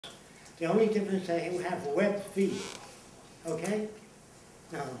The only difference, they have webbed feet, okay?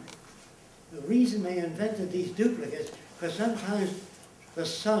 Now, the reason they invented these duplicates, because sometimes the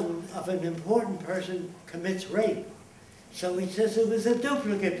son of an important person commits rape. So he says it was the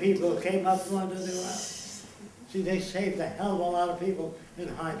duplicate people who came up from under the ground. See, they saved a hell of a lot of people in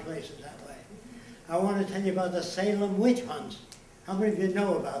high places that way. I want to tell you about the Salem witch hunts. How many of you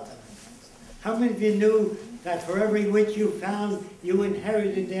know about them? How many of you knew that for every witch you found, you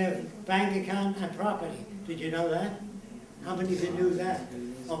inherited their bank account and property? Did you know that? How many of you knew that?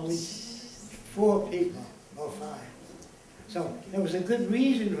 Only 4 people, or 5. So there was a good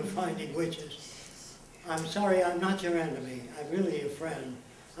reason for finding witches. I'm sorry, I'm not your enemy. I'm really your friend.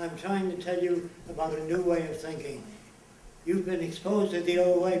 I'm trying to tell you about a new way of thinking. You've been exposed to the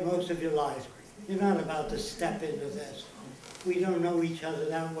old way most of your life. You're not about to step into this. We don't know each other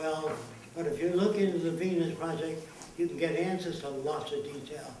that well, but if you look into the Venus Project, you can get answers to lots of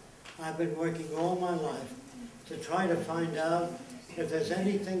detail. I've been working all my life to try to find out if there's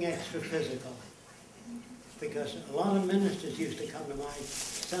anything extra-physical. Because a lot of ministers used to come to my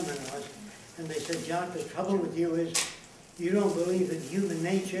seminars, and they said, Jacque, the trouble with you is you don't believe in human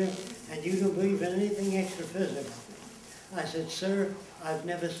nature, and you don't believe in anything extra-physical. I said, sir, I've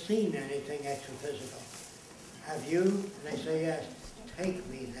never seen anything extra-physical. Have you? And they say, yes. Take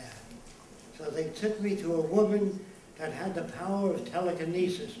me there. So they took me to a woman that had the power of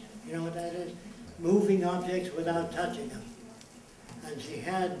telekinesis. You know what that is? Moving objects without touching them. And she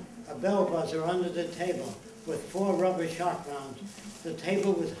had a bell buzzer under the table with 4 rubber shock rounds. The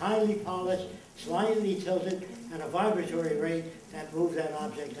table was highly polished, slightly tilted, and a vibratory rate that moved that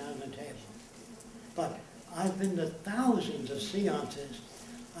object down the table. But I've been to thousands of seances.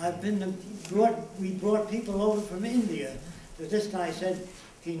 We brought people over from India. So this guy said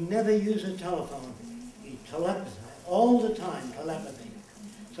he never used a telephone. He telepathized all the time, telepathy.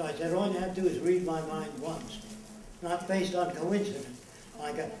 So I said, all you have to do is read my mind once, not based on coincidence.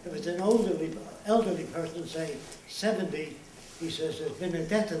 Like if it's an elderly person, say 70, he says, there's been a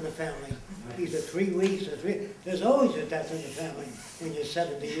death in the family. Either 3 weeks or 3, there's always a death in the family when you're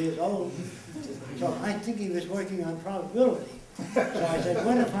 70 years old. So I think he was working on probability. So I said,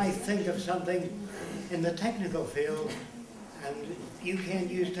 what if I think of something in the technical field, and you can't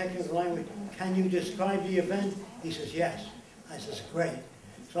use technical language, can you describe the event? He says, yes. I says, great.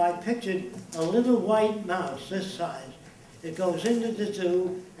 So I pictured a little white mouse this size. It goes into the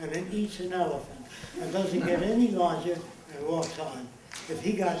zoo and it eats an elephant and doesn't get any larger and walks on. If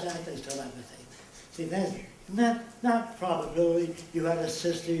he got that, there's telepathy. See, that's not probability. You had a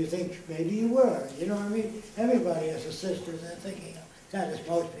sister, you think maybe you were. You know what I mean? Everybody has a sister they're thinking of. That is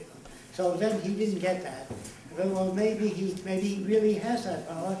most people. So then he didn't get that. I thought, well, maybe he really has that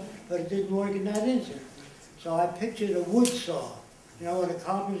power, but it didn't work in that instant. So I pictured a wood saw. You know what a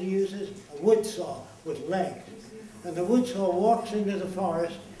carpenter uses? A wood saw with legs. And the wood saw walks into the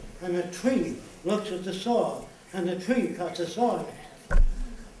forest, and a tree looks at the saw, and the tree cuts the saw in half.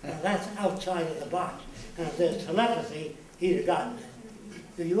 Now that's outside of the box. And if there's telepathy, he'd have gotten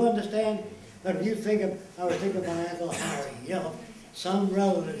it. Do you understand? But if you think of, I was thinking of my Uncle Harry, you know, some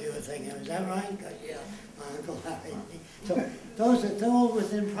relative you were thinking, is that right? Yeah, my Uncle Harry. So those are all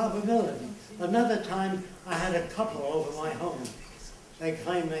within probability. Another time, I had a couple over my home. They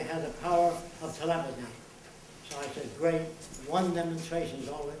claimed they had the power of telepathy. So I said, great, 1 demonstration is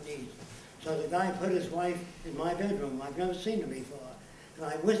all it needs. So the guy put his wife in my bedroom. I've never seen her before. And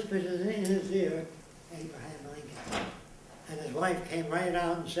I whispered in his ear, Abraham Lincoln. And his wife came right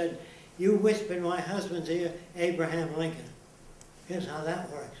out and said, you whispered in my husband's ear, Abraham Lincoln. Here's how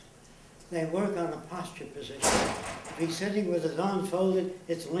that works. They work on a posture position. If he's sitting with his arms folded,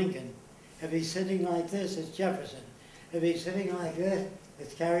 it's Lincoln. If he's sitting like this, it's Jefferson. If he's sitting like this,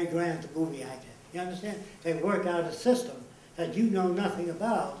 it's Cary Grant, the movie actor. You understand? They work out a system that you know nothing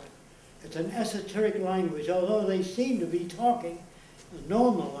about. It's an esoteric language. Although they seem to be talking a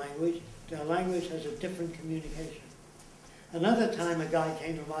normal language, their language has a different communication. Another time a guy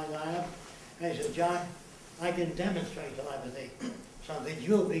came to my lab and he said, Jacque, I can demonstrate telepathy so that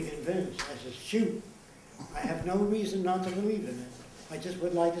you'll be convinced. I said, shoot, I have no reason not to believe in it. I just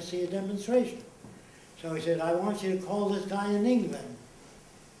would like to see a demonstration. So he said, I want you to call this guy in England.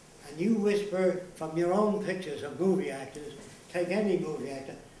 And you whisper from your own pictures of movie actors, take any movie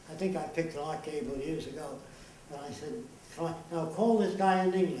actor. I think I picked Clark Gable years ago. And I said, now call this guy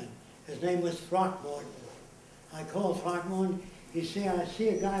in England. His name was Throckmorton. I called Throckmorton. You see, I see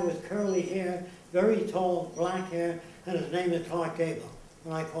a guy with curly hair, very tall, black hair, and his name is Clark Gable.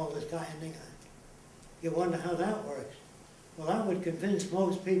 And I call this guy in England. You wonder how that works. Well, that would convince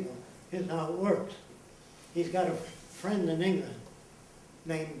most people. Here's how it works. He's got a friend in England.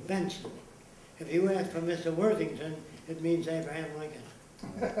 named Benson. If you ask for Mr. Worthington, it means Abraham Lincoln.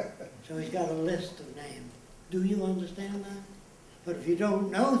 So he's got a list of names. Do you understand that? But if you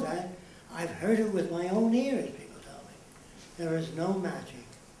don't know that, I've heard it with my own ears, people tell me. There is no magic,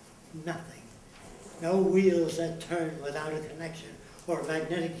 nothing. No wheels that turn without a connection or a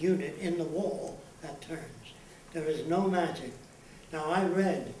magnetic unit in the wall that turns. There is no magic. Now I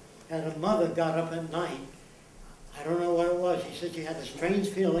read that a mother got up at night, I don't know what it was, she said she had a strange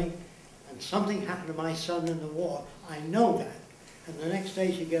feeling and something happened to my son in the war. I know that. And the next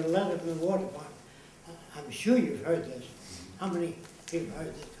day she got a letter from the War Department. I'm sure you've heard this. How many people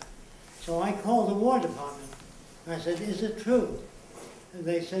heard this? So I called the War Department. And I said, is it true? And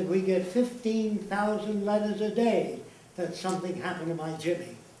they said, we get 15,000 letters a day that something happened to my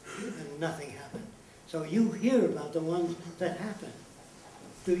Jimmy. And nothing happened. So you hear about the ones that happen.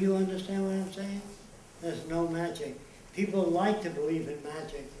 Do you understand what I'm saying? There's no magic. People like to believe in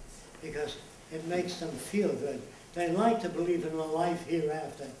magic because it makes them feel good. They like to believe in a life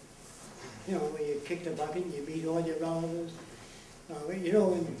hereafter. You know, where you kick the bucket and you meet all your relatives. You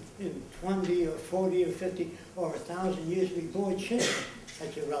know, in 20 or 40 or 50 or 1,000 years we board shit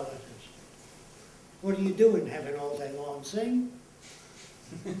at your relatives. What do you do in heaven all day long? Sing?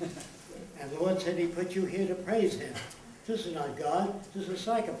 And the Lord said he put you here to praise him. This is not God, this is a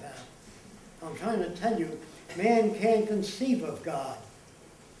psychopath. I'm trying to tell you, man can't conceive of God.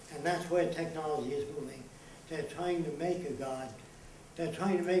 And that's where technology is moving. They're trying to make a God. They're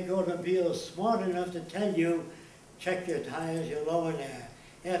trying to make automobiles smart enough to tell you, check your tires, you're low in air.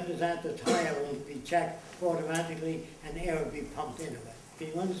 After that, the tire will be checked automatically and air will be pumped into it. Can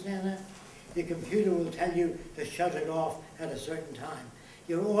you understand that? The computer will tell you to shut it off at a certain time.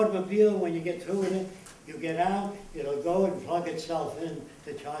 Your automobile, when you get through with it, you get out, it'll go and plug itself in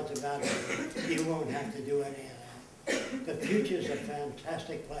to charge the battery. You won't have to do any of that. The future's a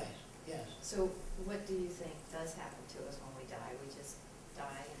fantastic place, yes. So what do you think does happen to us when we die? We just die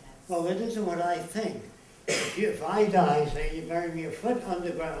and that's... Well, it isn't what I think. If I die, say you bury me a foot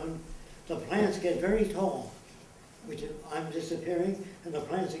underground, the plants get very tall, which is, I'm disappearing, and the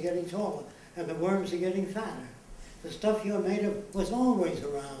plants are getting taller, and the worms are getting fatter. The stuff you're made of was always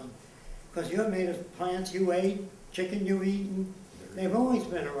around, because you're made of plants you ate, chicken you eaten, they've always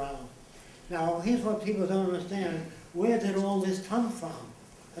been around. Now, here's what people don't understand. Where did all this come from?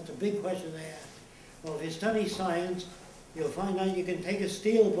 That's a big question they ask. Well, if you study science, you'll find out you can take a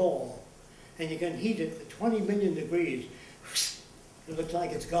steel ball, and you can heat it for 20 million degrees. It looks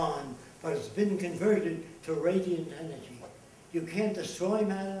like it's gone, but it's been converted to radiant energy. You can't destroy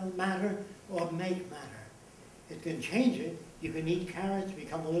matter or make matter. It can change it. You can eat carrots,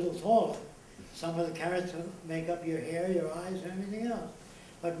 become a little taller. Some of the carrots make up your hair, your eyes, and everything else.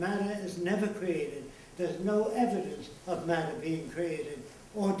 But matter is never created. There's no evidence of matter being created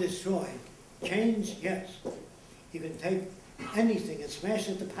or destroyed. Change, yes. You can take anything and smash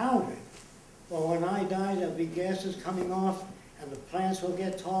it to powder. Well, when I die, there'll be gases coming off, and the plants will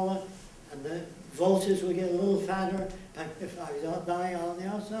get taller, and the vultures will get a little fatter, but if I die on the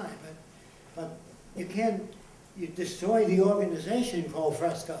outside. But you can't, you destroy the organization called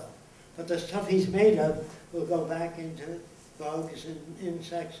Fresco, but the stuff he's made of will go back into bugs and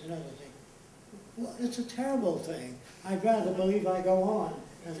insects and other things. Well, it's a terrible thing. I'd rather believe I go on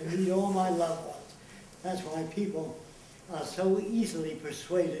than to meet all my loved ones. That's why people are so easily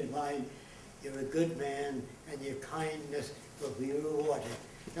persuaded by you're a good man and your kindness will be rewarded.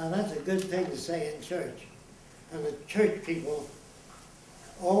 Now that's a good thing to say in church. And the church people,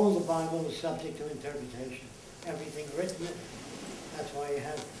 all the Bible is subject to interpretation. Everything written in it. That's why you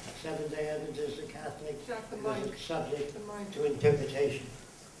have Seventh-day Adventists, the Catholics, is subject to interpretation.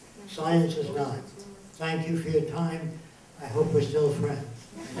 Science is not. Thank you for your time. I hope we're still friends.